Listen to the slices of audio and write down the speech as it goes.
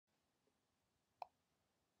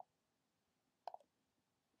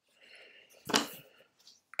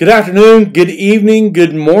Good afternoon, good evening,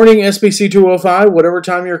 good morning, SBC 205, whatever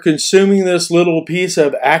time you're consuming this little piece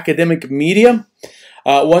of academic media.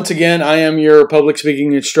 Once again, I am your public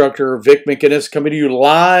speaking instructor, Vic McInnes, coming to you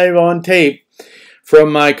live on tape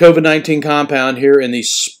from my COVID-19 compound here in the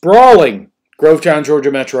sprawling Grovetown, Georgia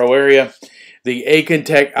metro area, the Aiken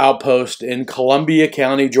Tech Outpost in Columbia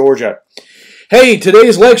County, Georgia. Hey,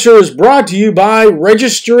 today's lecture is brought to you by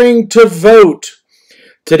Registering to Vote.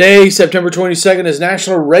 Today, September 22nd, is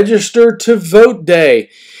National Register to Vote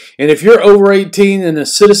Day. And if you're over 18 and a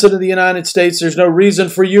citizen of the United States, there's no reason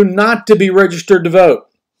for you not to be registered to vote.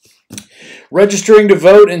 Registering to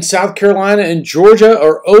vote in South Carolina and Georgia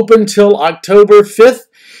are open till October 5th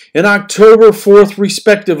and October 4th,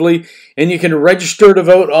 respectively, and you can register to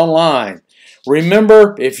vote online.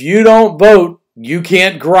 Remember, if you don't vote, you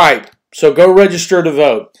can't gripe. So go register to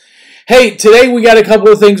vote. Hey, today we got a couple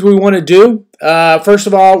of things we want to do. First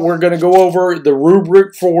of all, we're going to go over the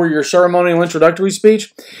rubric for your ceremonial introductory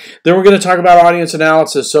speech. Then we're going to talk about audience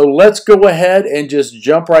analysis. So let's go ahead and just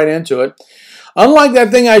jump right into it. Unlike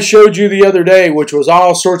that thing I showed you the other day, which was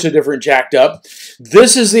all sorts of different jacked up,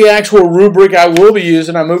 this is the actual rubric I will be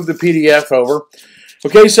using. I moved the PDF over.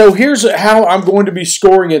 Okay, so here's how I'm going to be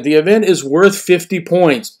scoring it. The event is worth 50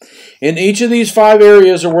 points. And each of these 5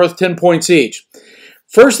 areas are worth 10 points each.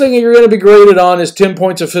 First thing you're going to be graded on is 10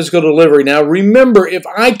 points of physical delivery. Now remember, if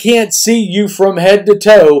I can't see you from head to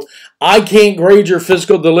toe, I can't grade your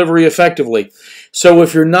physical delivery effectively. So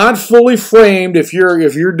if you're not fully framed, if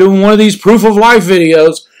you're doing one of these proof of life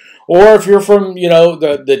videos, or if you're from,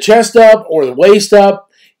 the chest up or the waist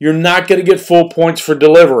up, you're not going to get full points for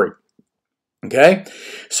delivery. Okay?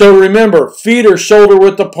 So remember, feet are shoulder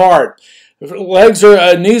width apart.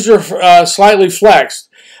 Knees are slightly flexed.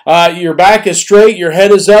 Your back is straight, your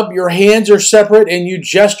head is up, your hands are separate, and you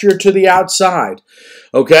gesture to the outside.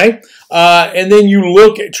 Okay? And then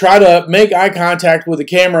you try to make eye contact with the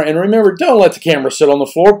camera. And remember, don't let the camera sit on the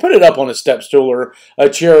floor. Put it up on a step stool or a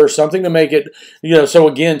chair or something to make it, so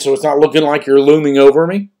it's not looking like you're looming over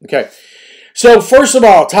me. Okay. So first of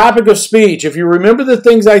all, topic of speech. If you remember the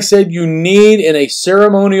things I said you need in a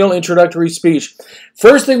ceremonial introductory speech,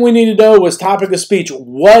 first thing we need to know is topic of speech.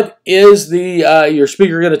 What is your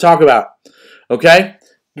speaker going to talk about? Okay?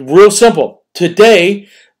 Real simple. Today,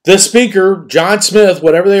 the speaker, John Smith,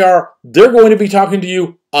 whatever they are, they're going to be talking to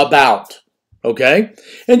you about. Okay?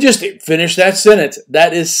 And just finish that sentence.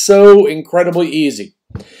 That is so incredibly easy.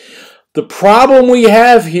 The problem we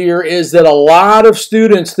have here is that a lot of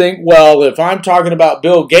students think, well, if I'm talking about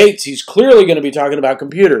Bill Gates, he's clearly going to be talking about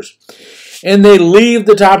computers. And they leave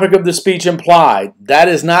the topic of the speech implied. That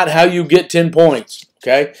is not how you get 10 points,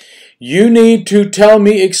 okay? You need to tell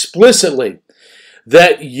me explicitly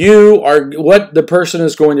that you are what the person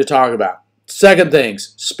is going to talk about. Second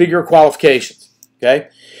things, speaker qualifications, okay?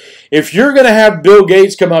 If you're going to have Bill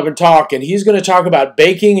Gates come up and talk, and he's going to talk about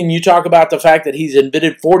baking, and you talk about the fact that he's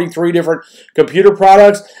invented 43 different computer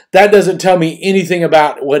products, that doesn't tell me anything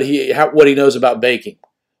about what he knows about baking.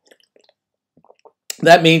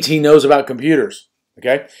 That means he knows about computers.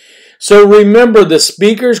 Okay? So remember, the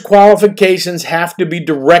speaker's qualifications have to be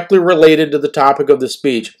directly related to the topic of the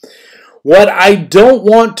speech. What I don't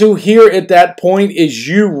want to hear at that point is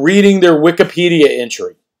you reading their Wikipedia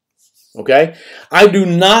entry. Okay? I do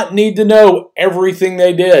not need to know everything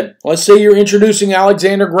they did. Let's say you're introducing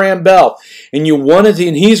Alexander Graham Bell, and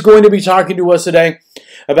he's going to be talking to us today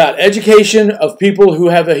about education of people who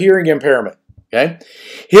have a hearing impairment. Okay?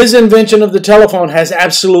 His invention of the telephone has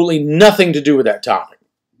absolutely nothing to do with that topic.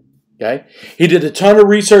 Okay? He did a ton of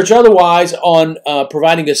research otherwise on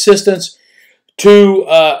providing assistance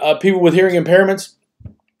to people with hearing impairments,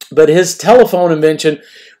 but his telephone invention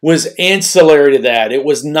was ancillary to that. It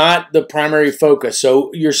was not the primary focus.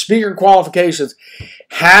 So your speaker qualifications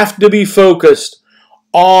have to be focused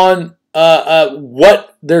on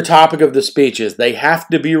what their topic of the speech is. They have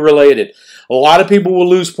to be related. A lot of people will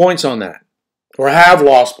lose points on that or have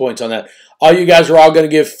lost points on that. All you guys are all going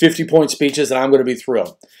to give 50-point speeches, and I'm going to be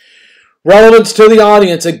thrilled. Relevance to the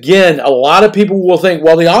audience. Again, a lot of people will think,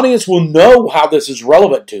 well, the audience will know how this is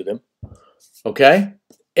relevant to them. Okay?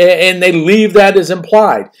 And they leave that as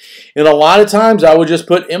implied. And a lot of times I would just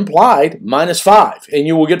put implied -5, and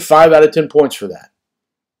you will get 5 out of 10 points for that.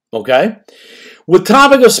 Okay? With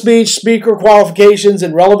topic of speech, speaker qualifications,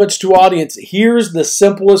 and relevance to audience, here's the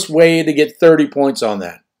simplest way to get 30 points on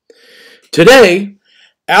that. Today,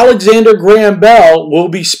 Alexander Graham Bell will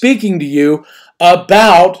be speaking to you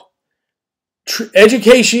about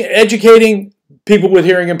educating people with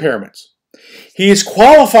hearing impairments. He is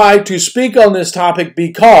qualified to speak on this topic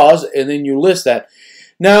because, and then you list that.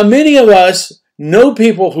 Now, many of us know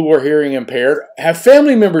people who are hearing impaired, have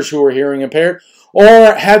family members who are hearing impaired,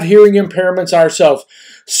 or have hearing impairments ourselves.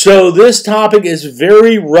 So this topic is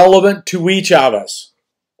very relevant to each of us.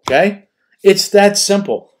 Okay? It's that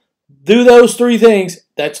simple. Do those three things,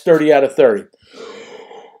 that's 30 out of 30.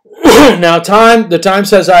 Now, the time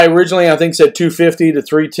says I think said 250 to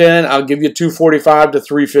 310. I'll give you 245 to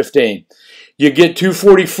 315. You get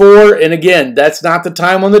 244, and again, that's not the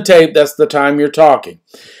time on the tape, that's the time you're talking.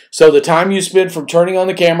 So the time you spend from turning on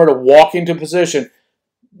the camera to walking to position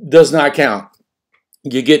does not count.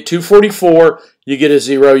 You get 244, you get a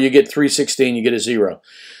 0. You get 316, you get a 0.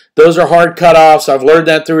 Those are hard cutoffs. I've learned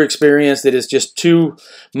that through experience, that it's just too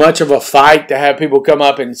much of a fight to have people come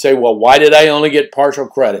up and say, well, why did I only get partial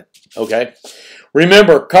credit? Okay.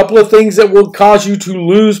 Remember, a couple of things that will cause you to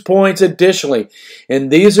lose points additionally.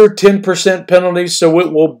 And these are 10% penalties, so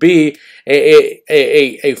it will be a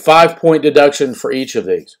 5-point deduction for each of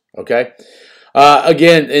these. Okay.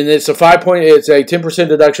 Again, and it's a 10%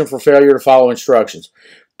 deduction for failure to follow instructions.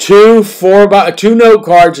 Two note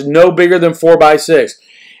cards no bigger than 4x6.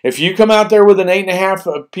 If you come out there with an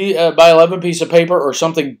 8.5 by 11 piece of paper or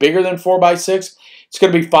something bigger than 4x6, it's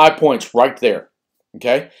going to be 5 points right there.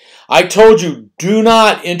 Okay? I told you, do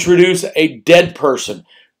not introduce a dead person.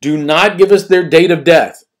 Do not give us their date of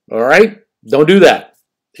death. All right? Don't do that.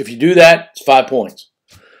 If you do that, it's 5 points.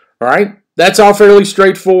 All right? That's all fairly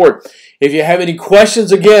straightforward. If you have any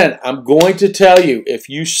questions, again, I'm going to tell you, if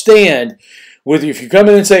you come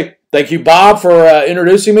in and say, thank you, Bob, for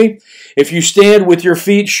introducing me. If you stand with your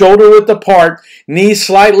feet shoulder width apart, knees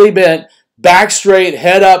slightly bent, back straight,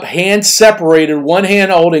 head up, hands separated, one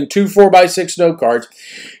hand holding 2 4x6 note cards,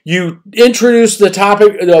 you introduce the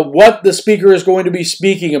topic, what the speaker is going to be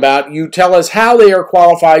speaking about. You tell us how they are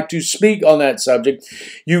qualified to speak on that subject.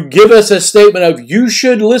 You give us a statement of, you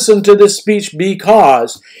should listen to this speech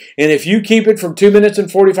because, and if you keep it from 2 minutes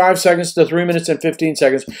and 45 seconds to 3 minutes and 15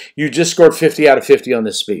 seconds, you just scored 50 out of 50 on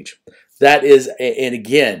this speech. That is, and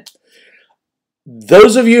again,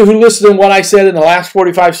 those of you who listen to what I said in the last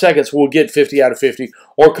 45 seconds will get 50 out of 50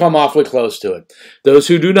 or come awfully close to it. Those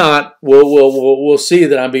who do not will see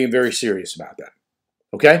that I'm being very serious about that.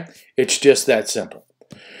 Okay? It's just that simple.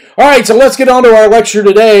 All right, so let's get on to our lecture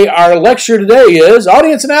today. Our lecture today is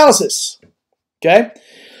audience analysis. Okay?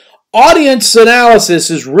 Audience analysis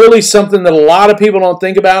is really something that a lot of people don't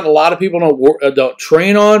think about, a lot of people don't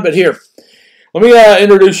train on, but here, let me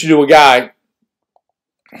introduce you to a guy.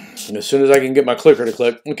 As soon as I can get my clicker to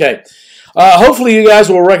click. Okay. Hopefully you guys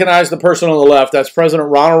will recognize the person on the left. That's President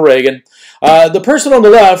Ronald Reagan. The person on the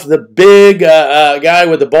left, the big guy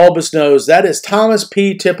with the bulbous nose, that is Thomas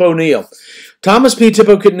P. Tip O'Neill. Thomas P. Tip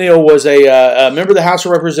O'Neill was a member of the House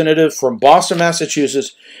of Representatives from Boston,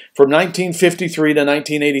 Massachusetts from 1953 to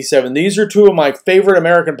 1987. These are two of my favorite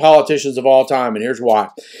American politicians of all time, and here's why.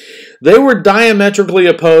 They were diametrically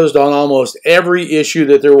opposed on almost every issue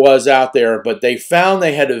that there was out there, but they found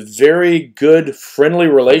they had a very good, friendly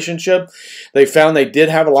relationship. They found they did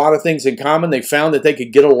have a lot of things in common. They found that they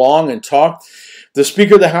could get along and talk. The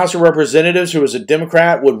Speaker of the House of Representatives, who was a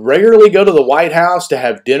Democrat, would regularly go to the White House to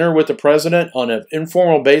have dinner with the president on an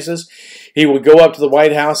informal basis. He would go up to the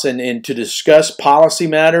White House and to discuss policy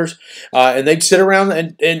matters, and they'd sit around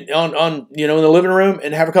and in the living room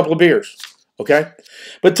and have a couple of beers. Okay?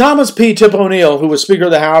 But Thomas P. Tip O'Neill, who was Speaker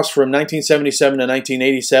of the House from 1977 to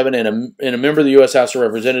 1987 and a member of the U.S. House of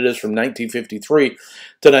Representatives from 1953 to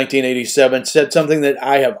 1987, said something that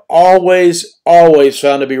I have always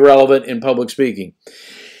found to be relevant in public speaking.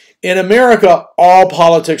 In America, all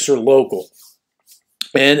politics are local.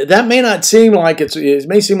 And that may not seem like it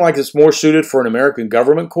may seem like it's more suited for an American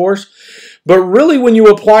government course. But really, when you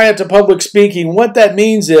apply it to public speaking, what that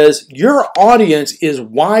means is your audience is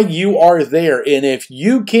why you are there. And if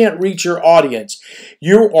you can't reach your audience,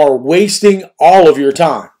 you are wasting all of your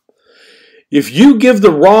time. If you give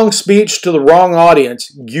the wrong speech to the wrong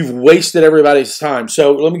audience, you've wasted everybody's time.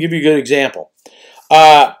 So let me give you a good example.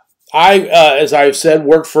 I, as I've said,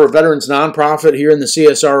 worked for a veterans nonprofit here in the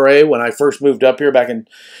CSRA when I first moved up here back in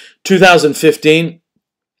 2015.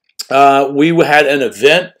 We had an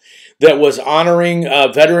event that was honoring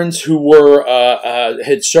veterans who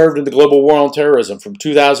had served in the global war on terrorism from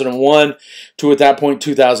 2001 to, at that point,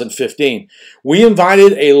 2015. We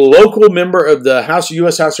invited a local member of the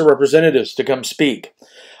U.S. House of Representatives to come speak.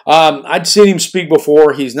 I'd seen him speak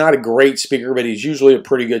before. He's not a great speaker, but he's usually a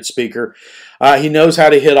pretty good speaker. He knows how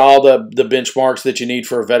to hit all the benchmarks that you need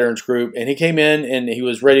for a veterans group. And he came in and he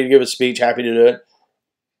was ready to give a speech, happy to do it.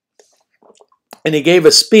 And he gave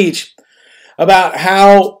a speech about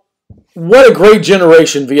how what a great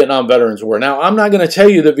generation Vietnam veterans were. Now, I'm not going to tell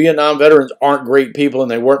you that Vietnam veterans aren't great people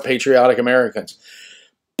and they weren't patriotic Americans.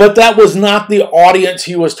 But that was not the audience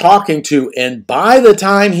he was talking to. And by the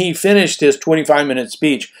time he finished his 25-minute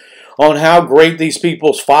speech on how great these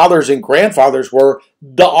people's fathers and grandfathers were,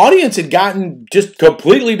 the audience had gotten just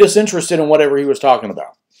completely disinterested in whatever he was talking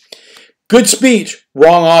about. Good speech,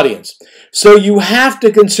 wrong audience. So you have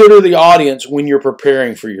to consider the audience when you're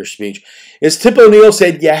preparing for your speech. As Tip O'Neill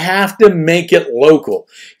said, you have to make it local.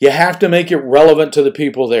 You have to make it relevant to the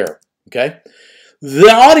people there. Okay? The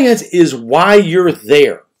audience is why you're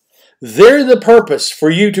there. They're the purpose for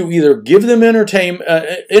you to either give them entertain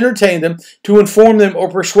them, to inform them, or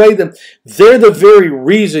persuade them. They're the very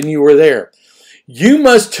reason you were there. You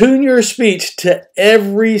must tune your speech to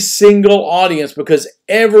every single audience because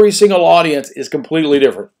every single audience is completely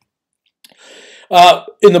different.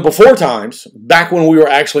 In the before times, back when we were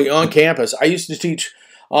actually on campus, I used to teach,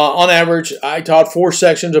 on average, I taught 4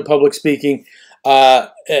 sections of public speaking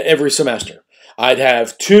every semester. I'd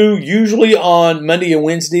have 2 usually on Monday and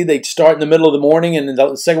Wednesday. They'd start in the middle of the morning, and then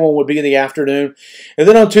the second one would be in the afternoon. And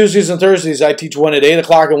then on Tuesdays and Thursdays, I'd teach one at 8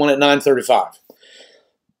 o'clock and one at 9:35.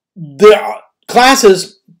 The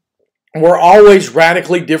classes were always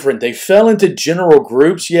radically different. They fell into general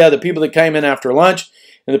groups. Yeah, the people that came in after lunch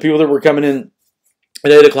and the people that were coming in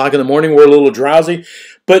at 8 o'clock in the morning were a little drowsy.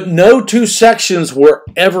 But no 2 sections were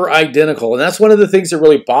ever identical. And that's one of the things that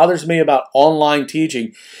really bothers me about online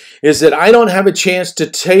teaching is that I don't have a chance to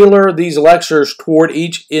tailor these lectures toward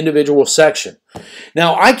each individual section.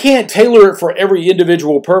 Now, I can't tailor it for every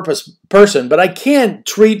individual person, but I can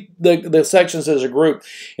treat the sections as a group.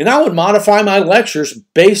 And I would modify my lectures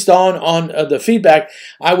based on the feedback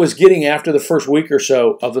I was getting after the first week or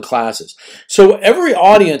so of the classes. So every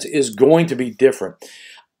audience is going to be different.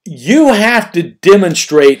 You have to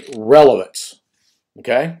demonstrate relevance,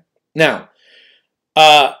 okay? Now,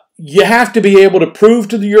 you have to be able to prove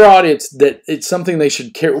to your audience that it's something they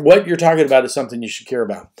should care. What you're talking about is something you should care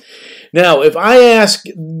about. Now, if I ask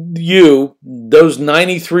you, those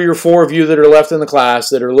 93 or 4 of you that are left in the class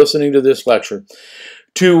that are listening to this lecture,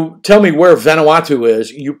 to tell me where Vanuatu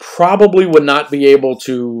is, you probably would not be able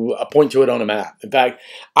to point to it on a map. In fact,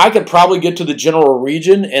 I could probably get to the general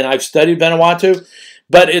region, and I've studied Vanuatu,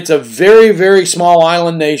 but it's a very, very small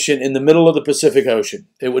island nation in the middle of the Pacific Ocean.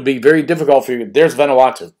 It would be very difficult for you. There's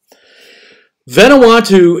Vanuatu.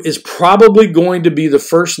 Vanuatu is probably going to be the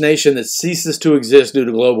first nation that ceases to exist due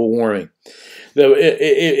to global warming.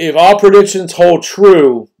 If all predictions hold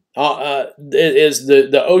true, as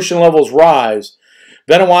the ocean levels rise,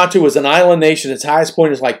 Vanuatu is an island nation. Its highest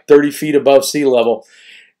point is like 30 feet above sea level.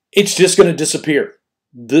 It's just going to disappear.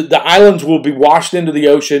 The islands will be washed into the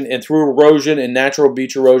ocean, and through erosion and natural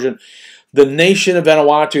beach erosion, the nation of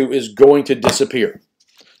Vanuatu is going to disappear.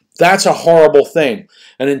 That's a horrible thing.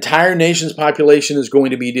 An entire nation's population is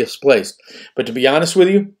going to be displaced. But to be honest with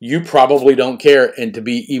you, you probably don't care. And to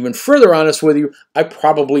be even further honest with you, I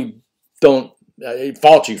probably don't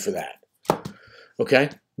fault you for that. Okay?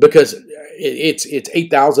 Because it's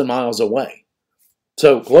 8,000 miles away.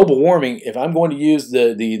 So global warming, if I'm going to use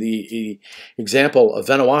the example of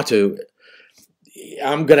Vanuatu,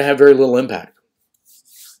 I'm going to have very little impact.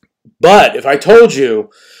 But if I told you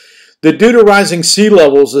that due to rising sea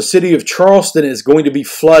levels, the city of Charleston is going to be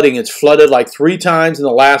flooding. It's flooded like 3 times in the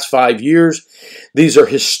last 5 years. These are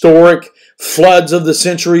historic floods of the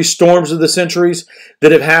century, storms of the centuries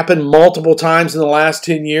that have happened multiple times in the last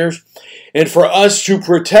 10 years. And for us to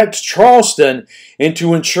protect Charleston and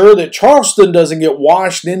to ensure that Charleston doesn't get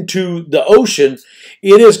washed into the ocean,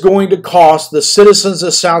 it is going to cost the citizens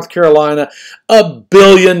of South Carolina $1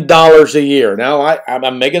 billion a year. Now,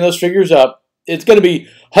 I'm making those figures up. It's going to be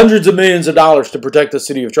hundreds of millions of dollars to protect the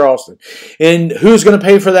city of Charleston. And who's going to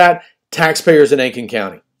pay for that? Taxpayers in Aiken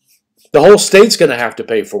County. The whole state's going to have to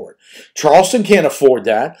pay for it. Charleston can't afford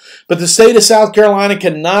that, but the state of South Carolina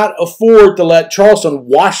cannot afford to let Charleston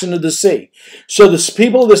wash into the sea. So the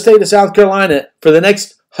people of the state of South Carolina, for the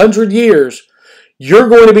next 100 years, you're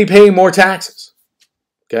going to be paying more taxes.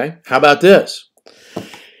 Okay? How about this?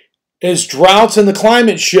 As droughts and the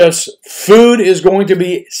climate shifts, food is going to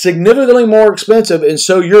be significantly more expensive, and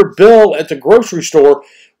so your bill at the grocery store,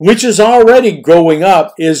 which is already going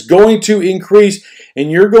up, is going to increase, and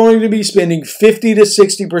you're going to be spending 50 to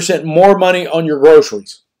 60% more money on your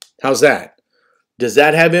groceries. How's that? Does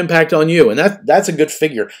that have impact on you? And that's a good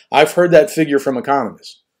figure. I've heard that figure from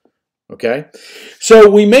economists. Okay? So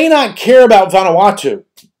we may not care about Vanuatu.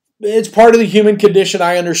 It's part of the human condition.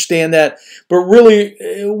 I understand that. But really,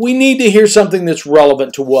 we need to hear something that's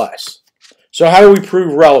relevant to us. So how do we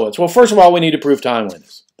prove relevance? Well, first of all, we need to prove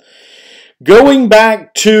timeliness. Going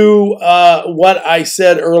back to what I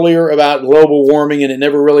said earlier about global warming, and it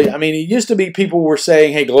never really, I mean, it used to be people were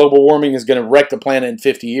saying, hey, global warming is going to wreck the planet in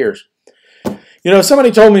 50 years. You know, if somebody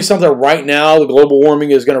told me something right now, the global warming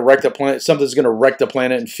is going to wreck the planet, something's going to wreck the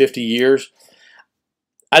planet in 50 years,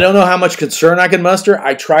 I don't know how much concern I can muster.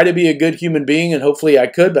 I try to be a good human being, and hopefully I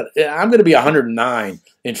could, but I'm going to be 109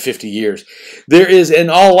 in 50 years. There is, in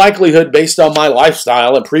all likelihood, based on my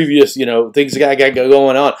lifestyle and previous, things that I got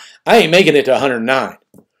going on, I ain't making it to 109.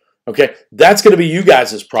 Okay? That's going to be you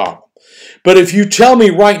guys' problem. But if you tell me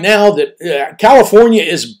right now that California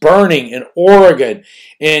is burning, and Oregon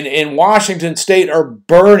and Washington State are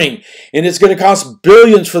burning, and it's going to cost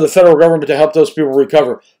billions for the federal government to help those people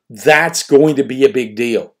recover, that's going to be a big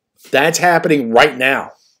deal. That's happening right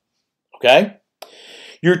now. Okay?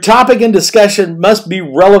 Your topic and discussion must be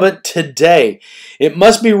relevant today. It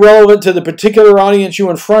must be relevant to the particular audience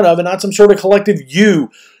you're in front of and not some sort of collective you.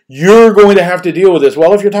 You're going to have to deal with this.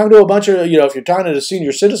 Well, if you're talking to a bunch of, if you're talking to the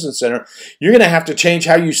senior citizen center, you're going to have to change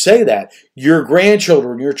how you say that. Your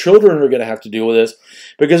grandchildren, your children are going to have to deal with this.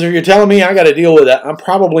 Because if you're telling me I got to deal with that, I'm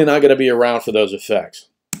probably not going to be around for those effects.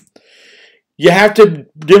 You have to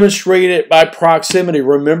demonstrate it by proximity.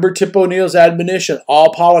 Remember Tip O'Neill's admonition,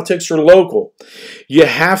 all politics are local. You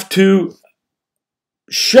have to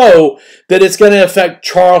show that it's going to affect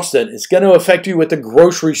Charleston. It's going to affect you at the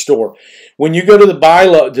grocery store. When you go to the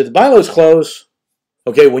BI-LO, did the BI-LOs close?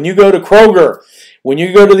 Okay, when you go to Kroger, when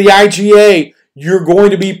you go to the IGA, you're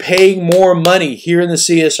going to be paying more money here in the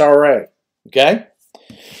CSRA. Okay?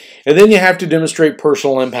 And then you have to demonstrate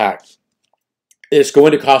personal impact. It's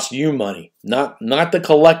going to cost you money, not the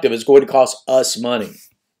collective. It's going to cost us money.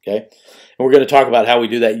 Okay? And we're going to talk about how we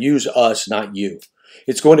do that. Use us, not you.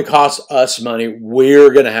 It's going to cost us money.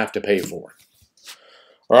 We're going to have to pay for it.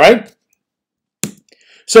 All right?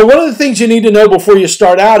 So one of the things you need to know before you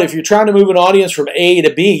start out, if you're trying to move an audience from A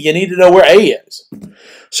to B, you need to know where A is.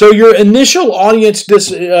 So your initial audience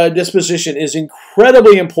disposition is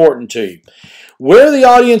incredibly important to you. Where the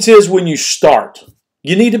audience is when you start,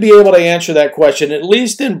 you need to be able to answer that question, at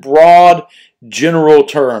least in broad, general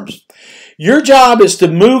terms. Your job is to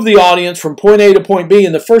move the audience from point A to point B,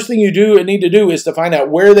 and the first thing you need to do is to find out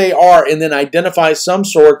where they are and then identify some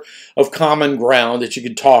sort of common ground that you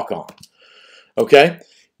can talk on. Okay?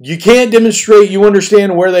 You can't demonstrate you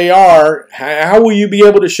understand where they are. How will you be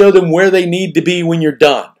able to show them where they need to be when you're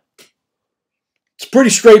done? It's a pretty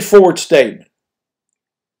straightforward statement.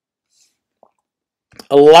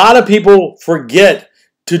 A lot of people forget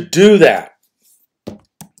to do that.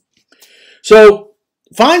 So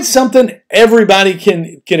find something everybody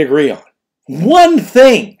can agree on. One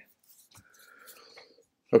thing.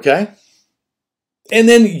 Okay? And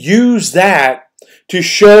then use that to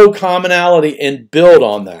show commonality and build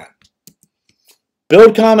on that.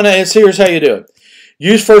 Build commonality. Here's how you do it.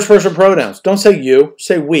 Use first-person pronouns. Don't say you.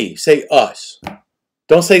 Say we. Say us.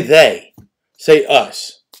 Don't say they. Say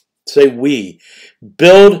us. Say we.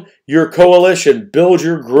 Build your coalition. Build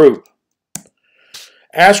your group.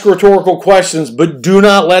 Ask rhetorical questions, but do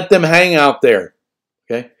not let them hang out there.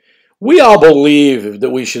 Okay? We all believe that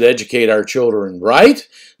we should educate our children, right?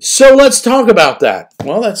 So let's talk about that.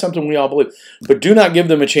 Well, that's something we all believe. But do not give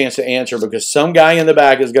them a chance to answer, because some guy in the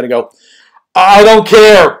back is going to go, I don't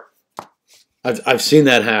care. I've seen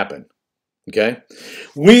that happen. Okay?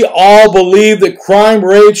 We all believe that crime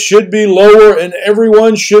rates should be lower and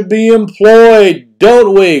everyone should be employed,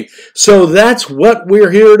 don't we? So that's what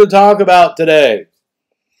we're here to talk about today.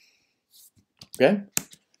 Okay?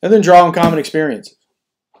 And then draw on common experiences.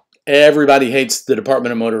 Everybody hates the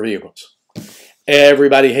Department of Motor Vehicles.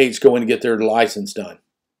 Everybody hates going to get their license done,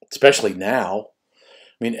 especially now.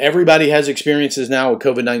 I mean, everybody has experiences now with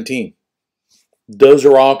COVID-19. Those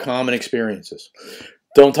are all common experiences.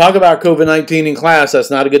 Don't talk about COVID-19 in class.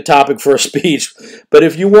 That's not a good topic for a speech. But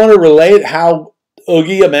if you want to relate how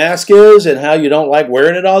oogie a mask is and how you don't like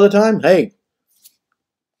wearing it all the time, hey,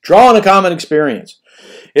 draw on a common experience.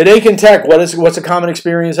 At Aiken Tech, what's a common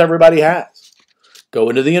experience everybody has?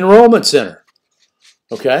 Going to the enrollment center.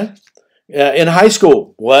 Okay? In high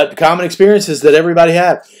school, what common experiences did everybody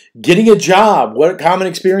have? Getting a job, what common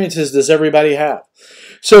experiences does everybody have?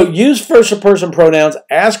 So use first-person pronouns,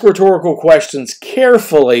 ask rhetorical questions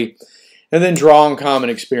carefully, and then draw on common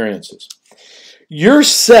experiences. Your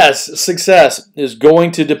success is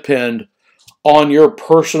going to depend on your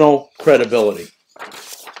personal credibility.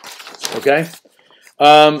 Okay?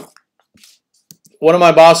 One of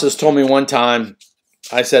my bosses told me one time,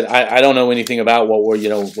 I said, I don't know anything about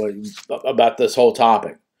about this whole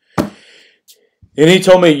topic. And he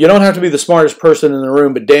told me, you don't have to be the smartest person in the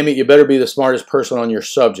room, but damn it, you better be the smartest person on your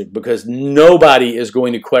subject, because nobody is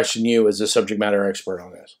going to question you as a subject matter expert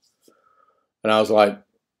on this. And I was like,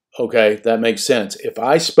 okay, that makes sense. If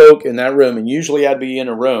I spoke in that room, and usually I'd be in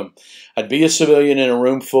a room, I'd be a civilian in a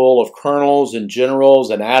room full of colonels and generals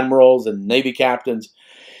and admirals and Navy captains.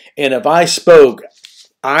 And if I spoke,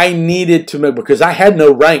 I needed to, because I had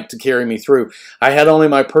no rank to carry me through. I had only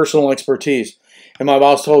my personal expertise. And my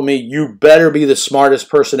boss told me, you better be the smartest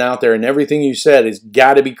person out there, and everything you said has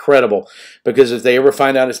got to be credible, because if they ever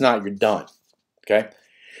find out it's not, you're done. Okay?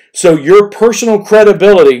 So your personal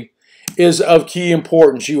credibility is of key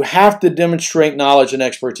importance. You have to demonstrate knowledge and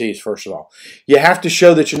expertise, first of all. You have to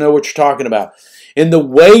show that you know what you're talking about. And the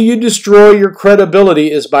way you destroy your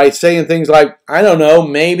credibility is by saying things like, I don't know,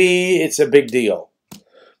 maybe it's a big deal.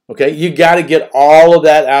 Okay? You got to get all of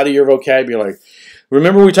that out of your vocabulary.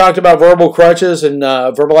 Remember we talked about verbal crutches and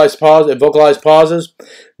vocalized pauses?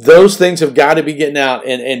 Those things have got to be getting out.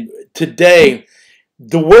 And today,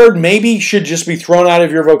 the word maybe should just be thrown out of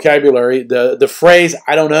your vocabulary. The phrase,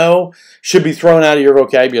 I don't know, should be thrown out of your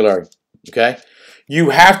vocabulary. Okay?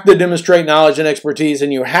 You have to demonstrate knowledge and expertise,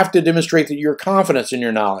 and you have to demonstrate that your confidence in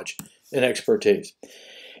your knowledge and expertise.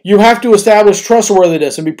 You have to establish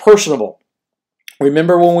trustworthiness and be personable.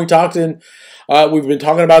 Remember when we talked in... we've been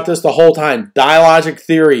talking about this the whole time. Dialogic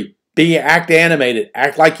theory. Act animated.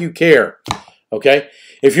 Act like you care. Okay?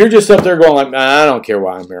 If you're just up there going like, nah, I don't care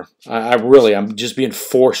why I'm here. I'm just being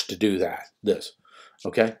forced to do this.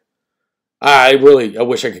 Okay? I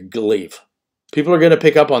wish I could leave. People are going to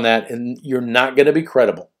pick up on that, and you're not going to be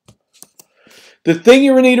credible. The thing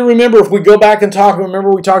you need to remember, if we go back and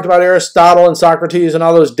remember we talked about Aristotle and Socrates and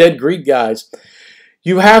all those dead Greek guys.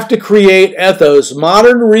 You have to create ethos.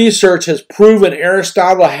 Modern research has proven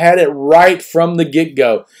Aristotle had it right from the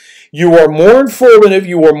get-go. You are more informative,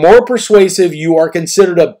 you are more persuasive, you are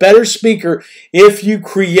considered a better speaker if you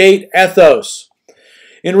create ethos.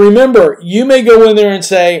 And remember, you may go in there and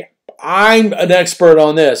say, I'm an expert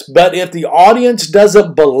on this, but if the audience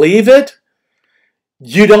doesn't believe it,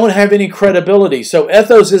 you don't have any credibility. So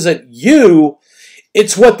ethos isn't you,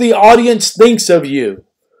 it's what the audience thinks of you.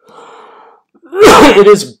 It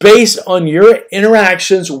is based on your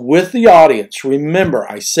interactions with the audience. Remember,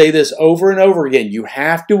 I say this over and over again. You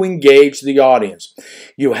have to engage the audience.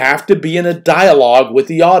 You have to be in a dialogue with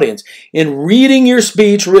the audience. And reading your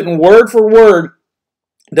speech, written word for word,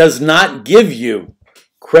 does not give you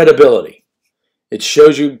credibility. It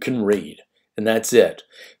shows you can read, and that's it.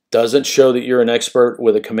 Doesn't show that you're an expert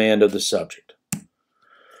with a command of the subject.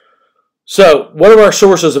 So, what are our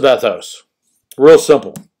sources of ethos? Real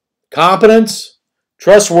simple. Competence,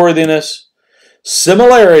 trustworthiness,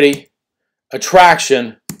 similarity,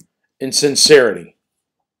 attraction, and sincerity.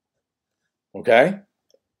 Okay?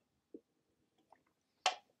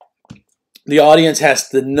 The audience has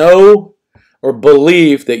to know or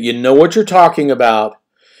believe that you know what you're talking about,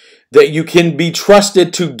 that you can be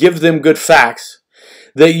trusted to give them good facts,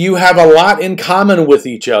 that you have a lot in common with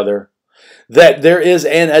each other, that there is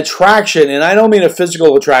an attraction, and I don't mean a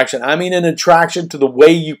physical attraction, I mean an attraction to the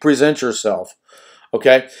way you present yourself,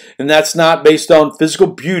 okay? And that's not based on physical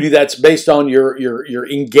beauty, that's based on your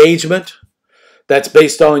engagement, that's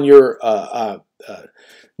based on your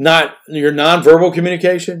nonverbal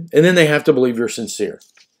communication, and then they have to believe you're sincere.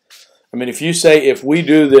 I mean, if you say, if we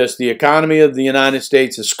do this, the economy of the United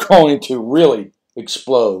States is going to really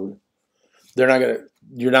explode,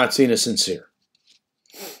 you're not seen as sincere.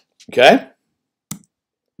 Okay?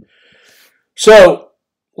 So,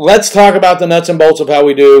 let's talk about the nuts and bolts of how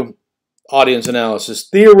we do audience analysis.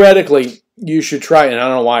 Theoretically, you should try, and I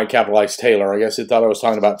don't know why I capitalized Taylor. I guess I thought I was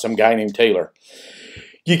talking about some guy named Taylor.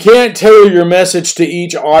 You can't tailor your message to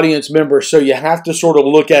each audience member, so you have to sort of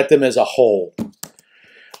look at them as a whole.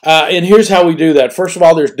 And here's how we do that. First of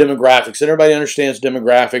all, there's demographics. Everybody understands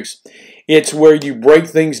demographics. It's where you break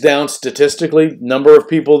things down statistically, number of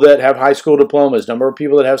people that have high school diplomas, number of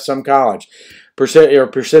people that have some college,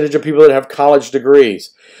 percentage of people that have college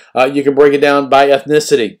degrees. You can break it down by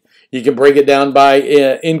ethnicity. You can break it down by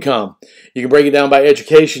income. You can break it down by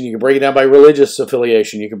education. You can break it down by religious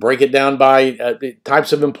affiliation. You can break it down by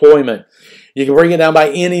types of employment. You can break it down by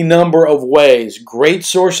any number of ways. Great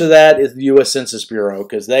source of that is the U.S. Census Bureau,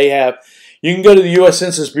 because you can go to the U.S.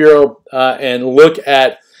 Census Bureau and look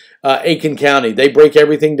at Aiken County. They break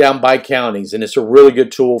everything down by counties, and it's a really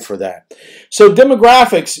good tool for that. So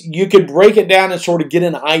demographics, you could break it down and sort of get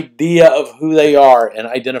an idea of who they are and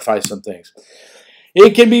identify some things.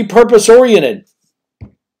 It can be purpose-oriented.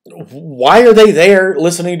 Why are they there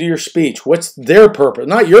listening to your speech? What's their purpose?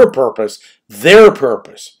 Not your purpose, their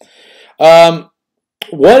purpose.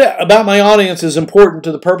 What about my audience is important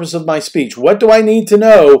to the purpose of my speech? What do I need to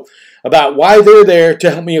know about why they're there to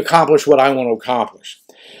help me accomplish what I want to accomplish?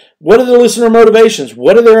 What are the listener motivations?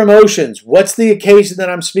 What are their emotions? What's the occasion that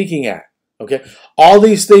I'm speaking at? Okay, all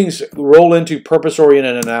these things roll into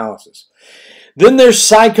purpose-oriented analysis. Then there's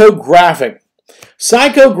psychographic.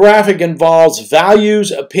 Psychographic involves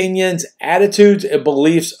values, opinions, attitudes, and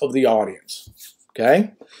beliefs of the audience.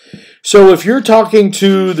 Okay, so if you're talking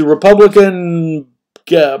to the Republican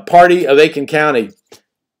Party of Aiken County,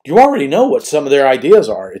 you already know what some of their ideas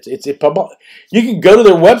are. You can go to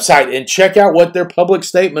their website and check out what their public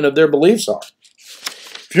statement of their beliefs are.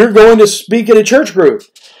 If you're going to speak at a church group,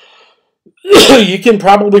 you can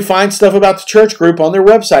probably find stuff about the church group on their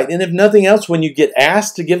website. And if nothing else, when you get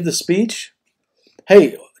asked to give the speech,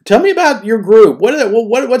 hey, tell me about your group.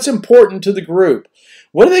 What's important to the group?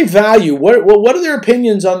 What do they value? What are their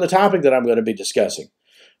opinions on the topic that I'm going to be discussing?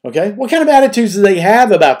 Okay, what kind of attitudes do they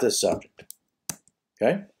have about this subject?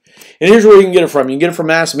 Okay, and here's where you can get it from. You can get it from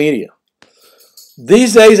mass media.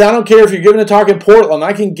 These days, I don't care if you're giving a talk in Portland.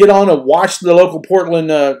 I can get on and watch the local Portland,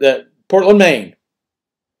 Maine.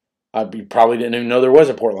 You probably didn't even know there was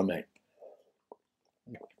a Portland, Maine.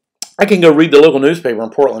 I can go read the local newspaper in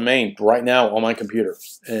Portland, Maine right now on my computer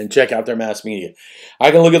and check out their mass media. I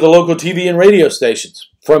can look at the local TV and radio stations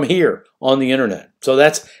from here on the internet. So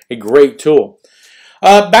that's a great tool.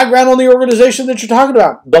 Background on the organization that you're talking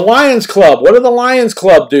about. The Lions Club. What do the Lions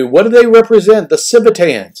Club do? What do they represent? The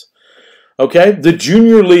Civitans. Okay, the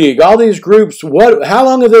Junior League. All these groups. How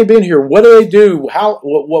long have they been here? What do they do?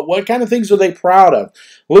 What kind of things are they proud of?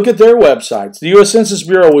 Look at their websites. The U.S. Census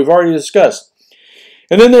Bureau, we've already discussed.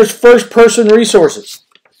 And then there's first-person resources.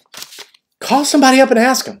 Call somebody up and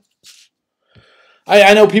ask them.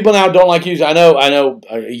 I know people now don't like using. I know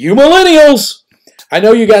you millennials. I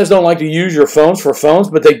know you guys don't like to use your phones for phones,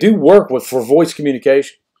 but they do work for voice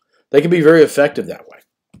communication. They can be very effective that way.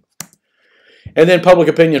 And then public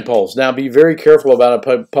opinion polls. Now, be very careful about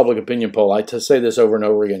a public opinion poll. I say this over and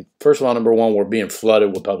over again. First of all, number one, we're being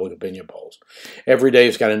flooded with public opinion polls. Every day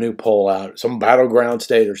it's got a new poll out, some battleground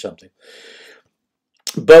state or something.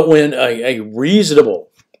 But when a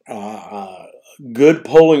reasonable, good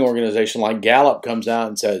polling organization like Gallup comes out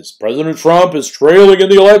and says, President Trump is trailing in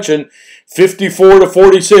the election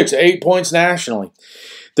 54-46, 8 points nationally.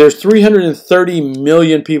 There's 330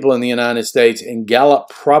 million people in the United States, and Gallup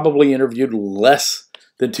probably interviewed less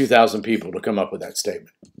than 2,000 people to come up with that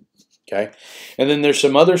statement. Okay, and then there's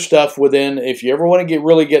some other stuff within. If you ever want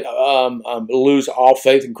to lose all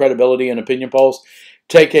faith and credibility in opinion polls,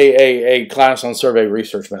 take a class on survey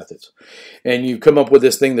research methods, and you come up with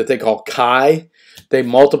this thing that they call chi. They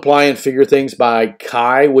multiply and figure things by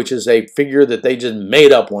chi, which is a figure that they just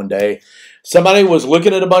made up one day. Somebody was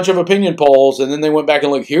looking at a bunch of opinion polls, and then they went back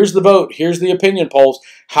and looked, here's the vote, here's the opinion polls,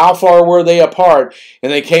 how far were they apart?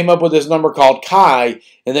 And they came up with this number called chi,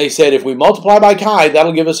 and they said if we multiply by chi,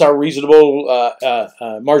 that'll give us our reasonable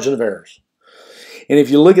margin of errors. And if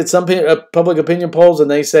you look at some public opinion polls and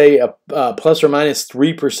they say plus or minus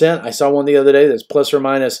 3%, I saw one the other day that's plus or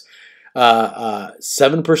minus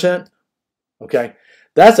 7%, okay?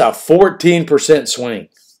 That's a 14% swing,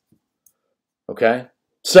 okay?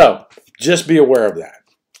 So just be aware of that.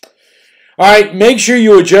 All right, make sure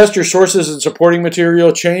you adjust your sources and supporting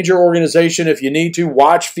material. Change your organization if you need to.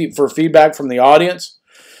 Watch for feedback from the audience,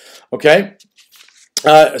 okay?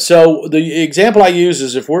 So the example I use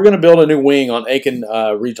is if we're going to build a new wing on Aiken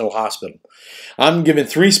Regional Hospital, I'm giving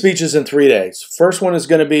 3 speeches in 3 days. First one is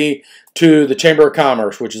going to be to the Chamber of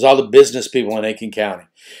Commerce, which is all the business people in Aiken County.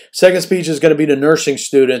 Second speech is going to be to nursing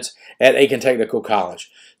students at Aiken Technical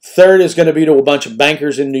College. Third is going to be to a bunch of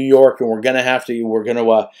bankers in New York, and we're going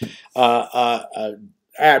to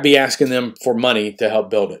be asking them for money to help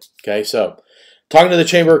build it. Okay, so talking to the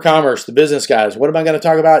Chamber of Commerce, the business guys. What am I going to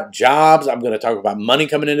talk about? Jobs. I'm going to talk about money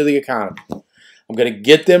coming into the economy. I'm going to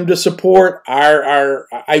get them to support our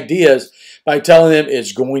ideas by telling them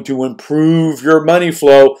it's going to improve your money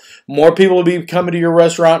flow. More people will be coming to your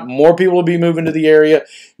restaurant. More people will be moving to the area.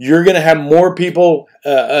 You're going to have more people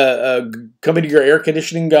coming to your air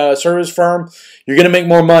conditioning service firm. You're going to make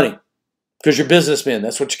more money because you're businessmen.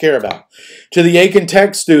 That's what you care about. To the Aiken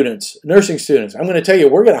Tech students, nursing students, I'm going to tell you,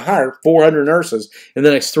 we're going to hire 400 nurses in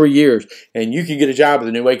the next 3 years, and you can get a job at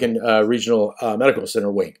the new Aiken Regional Medical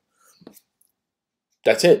Center wing.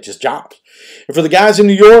 That's it, just jobs. And for the guys in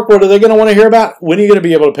New York, what are they going to want to hear about? When are you going to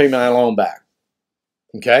be able to pay my loan back?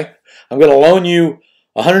 Okay? I'm going to loan you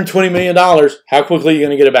 $120 million. How quickly are you going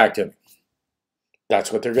to get it back to me?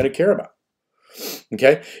 That's what they're going to care about.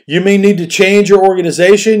 Okay, you may need to change your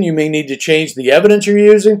organization. You may need to change the evidence you're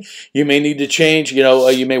using. You may need to change,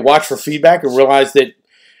 you may watch for feedback and realize that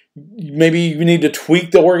maybe you need to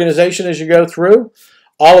tweak the organization as you go through.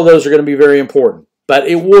 All of those are going to be very important, but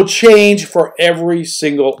it will change for every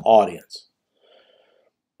single audience.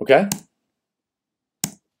 Okay?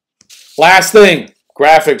 Last thing,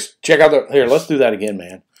 graphics. Check out here, let's do that again,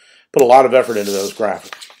 man. Put a lot of effort into those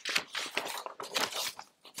graphics.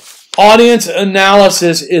 Audience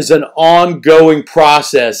analysis is an ongoing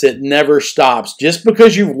process. It never stops. Just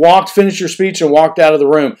because you've finished your speech and walked out of the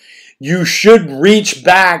room, you should reach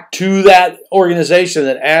back to that organization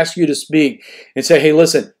that asked you to speak and say, hey,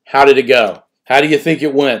 listen, how did it go? How do you think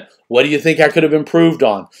it went? What do you think I could have improved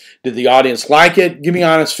on? Did the audience like it? Give me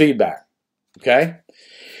honest feedback. Okay?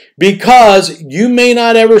 Because you may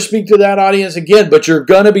not ever speak to that audience again, but you're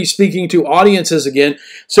going to be speaking to audiences again.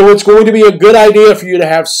 So it's going to be a good idea for you to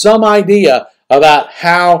have some idea about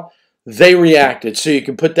how they reacted so you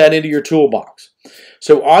can put that into your toolbox.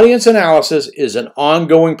 So audience analysis is an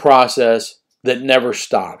ongoing process that never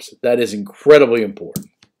stops. That is incredibly important.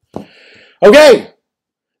 Okay,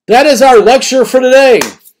 that is our lecture for today.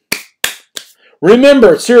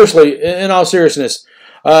 Remember, seriously, in all seriousness,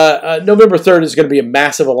 November 3rd is going to be a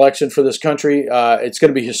massive election for this country. It's going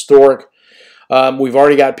to be historic. We've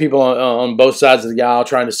already got people on both sides of the aisle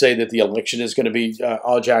trying to say that the election is going to be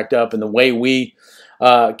all jacked up. And the way we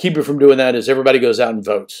keep it from doing that is everybody goes out and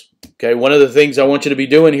votes. Okay. One of the things I want you to be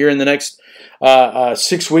doing here in the next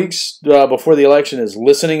 6 weeks before the election is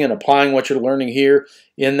listening and applying what you're learning here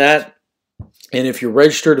in that. And if you're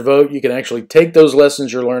registered to vote, you can actually take those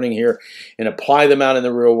lessons you're learning here and apply them out in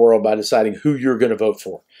the real world by deciding who you're going to vote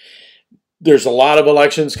for. There's a lot of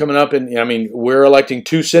elections coming up, and we're electing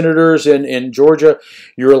 2 senators in Georgia.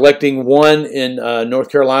 You're electing 1 in North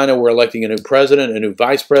Carolina. We're electing a new president, a new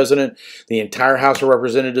vice president. The entire House of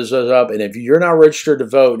Representatives is up. And if you're not registered to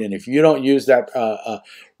vote, and if you don't use that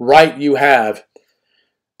right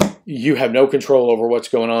you have no control over what's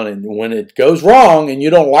going on. And when it goes wrong and you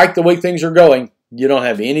don't like the way things are going, you don't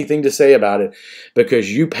have anything to say about it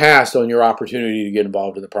because you passed on your opportunity to get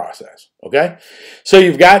involved in the process. Okay? So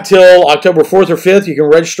you've got till October 4th or 5th. You can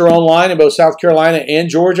register online in both South Carolina and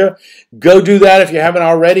Georgia. Go do that if you haven't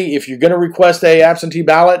already. If you're going to request a absentee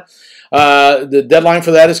ballot, the deadline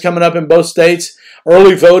for that is coming up in both states.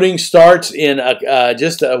 Early voting starts in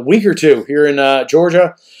just a week or two here in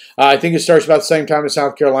Georgia. I think it starts about the same time as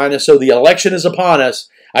South Carolina. So the election is upon us.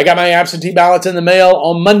 I got my absentee ballots in the mail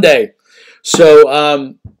on Monday.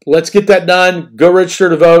 So let's get that done. Go register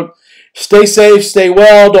to vote. Stay safe. Stay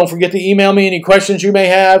well. Don't forget to email me any questions you may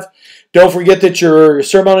have. Don't forget that your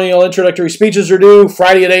ceremonial introductory speeches are due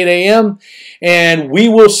Friday at 8 a.m. And we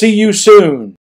will see you soon.